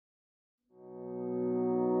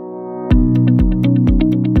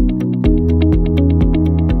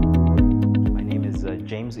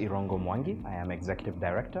Executive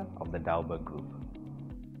Director of the Dalberg Group.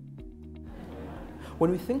 When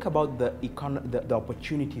we think about the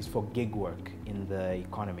opportunities for gig work in the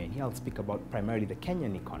economy, and here I'll speak about primarily the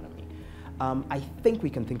Kenyan economy, I think we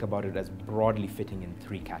can think about it as broadly fitting in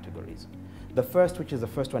three categories. The first, which is the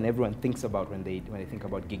first one everyone thinks about when they think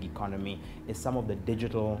about gig economy, is some of the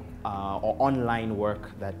digital or online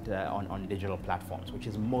work that on digital platforms, which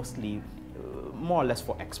is mostly more or less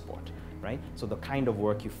for export, right? So the kind of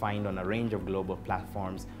work you find on a range of global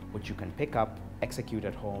platforms, which you can pick up, execute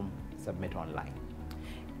at home, submit online.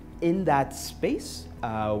 In that space,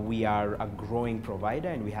 we are a growing provider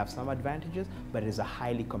and we have some advantages, but it is a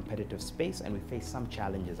highly competitive space and we face some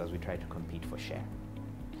challenges as we try to compete for share.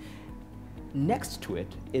 Next to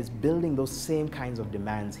it is building those same kinds of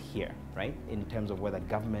demands here, right? In terms of whether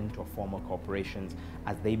government or formal corporations,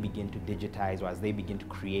 as they begin to digitize or as they begin to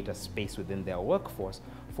create a space within their workforce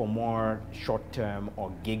for more short-term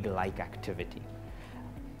or gig-like activity.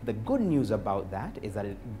 The good news about that is that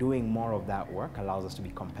doing more of that work allows us to be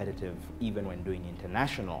competitive even when doing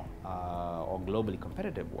international or globally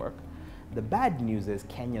competitive work. The bad news is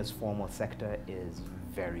Kenya's formal sector is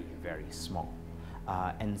very, very small.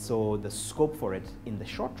 And so the scope for it in the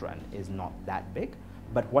short run is not that big,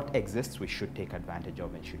 but what exists we should take advantage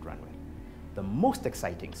of and should run with. The most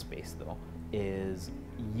exciting space though is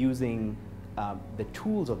using the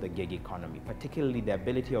tools of the gig economy, particularly the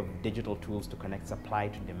ability of digital tools to connect supply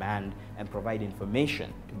to demand and provide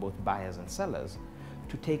information to both buyers and sellers,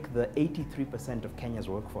 to take the 83% of Kenya's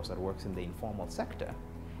workforce that works in the informal sector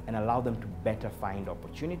and allow them to better find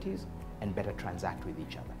opportunities and better transact with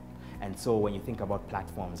each other. And so when you think about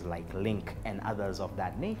platforms like Lynk and others of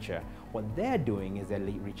that nature, what they're doing is they're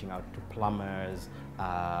reaching out to plumbers,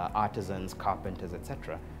 artisans, carpenters,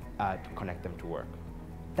 etc., to connect them to work.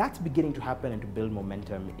 That's beginning to happen and to build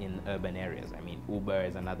momentum in urban areas. I mean, Uber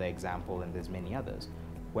is another example, and there's many others,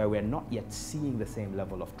 where we're not yet seeing the same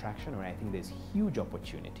level of traction, where I think there's huge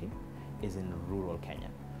opportunity, is in rural Kenya,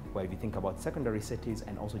 where if you think about secondary cities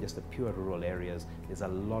and also just the pure rural areas, there's a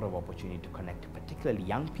lot of opportunity to connect particularly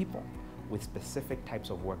young people with specific types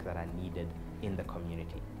of work that are needed in the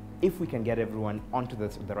community. If we can get everyone onto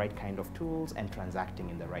the right kind of tools and transacting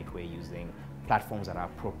in the right way using platforms that are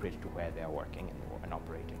appropriate to where they're working and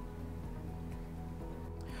operating.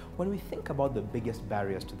 When we think about the biggest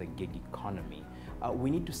barriers to the gig economy, we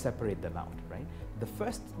need to separate them out, right? The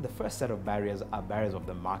first set of barriers are barriers of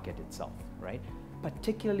the market itself, right?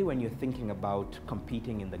 Particularly when you're thinking about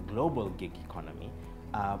competing in the global gig economy,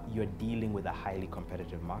 you're dealing with a highly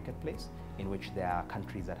competitive marketplace in which there are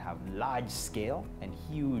countries that have large scale and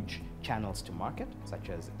huge channels to market, such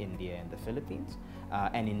as India and the Philippines,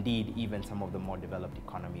 and indeed even some of the more developed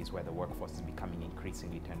economies where the workforce is becoming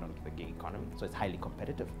increasingly turned on to the gig economy, so it's highly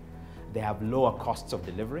competitive. They have lower costs of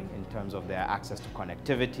delivering in terms of their access to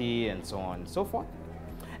connectivity and so on and so forth.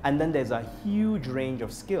 And then there's a huge range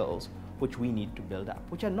of skills which we need to build up,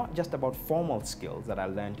 which are not just about formal skills that are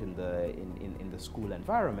learned in the school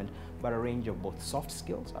environment, but a range of both soft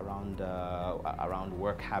skills around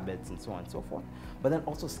work habits and so on and so forth, but then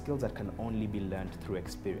also skills that can only be learned through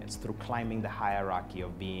experience, through climbing the hierarchy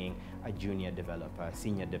of being a junior developer, a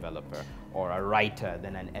senior developer, or a writer,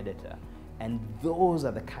 then an editor. And those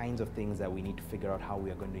are the kinds of things that we need to figure out how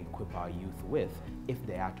we are going to equip our youth with if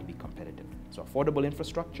they are to be competitive. So affordable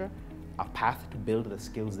infrastructure, a path to build the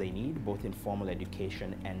skills they need, both in formal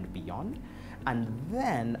education and beyond, and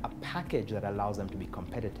then a package that allows them to be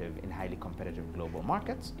competitive in highly competitive global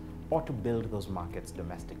markets or to build those markets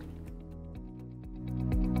domestically.